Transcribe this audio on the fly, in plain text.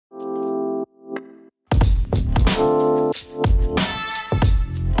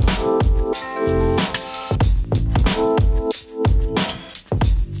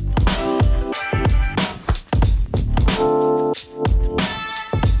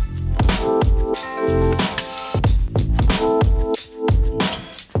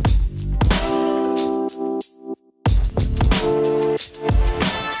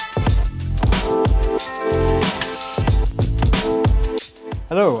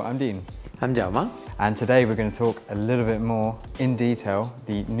I'm Dean. I'm Jaume. And today we're going to talk a little bit more in detail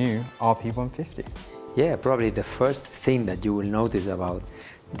the new RP150. Yeah, probably the first thing that you will notice about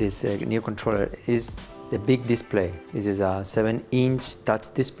this new controller is the big display. This is a 7-inch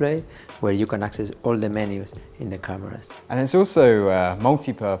touch display where you can access all the menus in the cameras. And it's also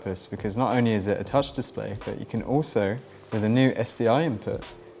multi-purpose because not only is it a touch display, but you can also, with a new SDI input,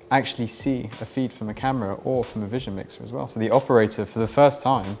 actually see a feed from a camera or from a vision mixer as well. So the operator, for the first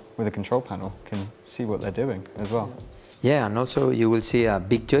time with a control panel, can see what they're doing as well. Yeah, and also you will see a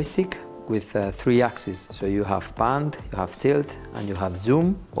big joystick with 3 axes. So you have pan, you have tilt, and you have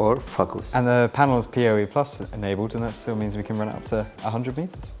zoom or focus. And the panel is PoE Plus enabled, and that still means we can run it up to 100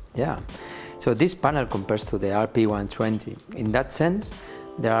 meters. Yeah, so this panel compares to the RP120. In that sense,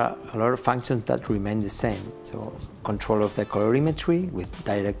 there are a lot of functions that remain the same. So control of the colorimetry with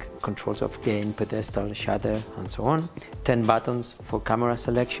direct controls of gain, pedestal, shutter, and so on. 10 buttons for camera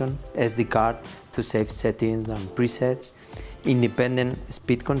selection, SD card to save settings and presets, independent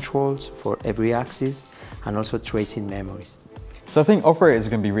speed controls for every axis, and also tracing memories. So I think operators are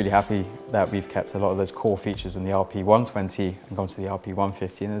going to be really happy that we've kept a lot of those core features in the RP120 and gone to the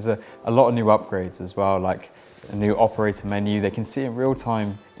RP150. And there's a lot of new upgrades as well, like a new operator menu. They can see in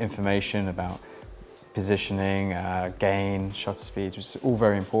real-time information about positioning, gain, shutter speed, which is all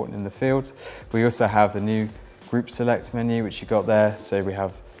very important in the field. We also have the new group select menu, which you got there. So we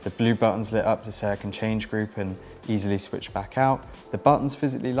have the blue buttons lit up to say I can change group and easily switch back out. The buttons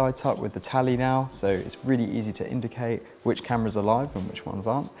physically light up with the tally now, so it's really easy to indicate which cameras are live and which ones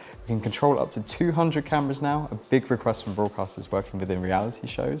aren't. We can control up to 200 cameras now, a big request from broadcasters working within reality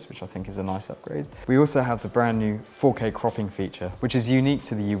shows, which I think is a nice upgrade. We also have the brand new 4K cropping feature, which is unique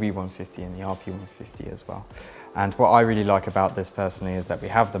to the UE150 and the RP150 as well. And what I really like about this personally is that we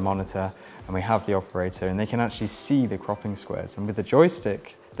have the monitor and we have the operator, and they can actually see the cropping squares. And with the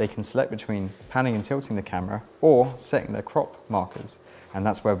joystick, they can select between panning and tilting the camera or setting their crop markers. And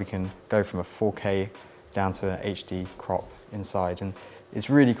that's where we can go from a 4K down to an HD crop inside. And it's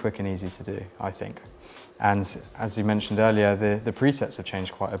really quick and easy to do, I think. And as you mentioned earlier, the presets have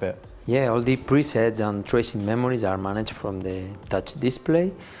changed quite a bit. Yeah, all the presets and tracing memories are managed from the touch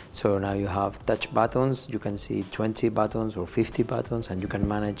display. So now you have touch buttons, you can see 20 buttons or 50 buttons, and you can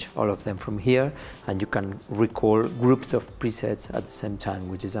manage all of them from here, and you can recall groups of presets at the same time,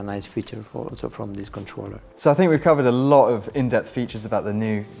 which is a nice feature also from this controller. So I think we've covered a lot of in-depth features about the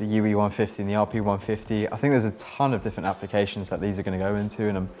UE150 and the RP150. I think there's a ton of different applications that these are going to go into,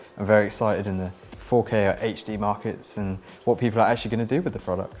 and I'm very excited in the 4K or HD markets and what people are actually going to do with the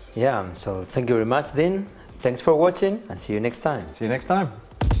products. Yeah, so thank you very much, Dean. Thanks for watching, and see you next time. See you next time.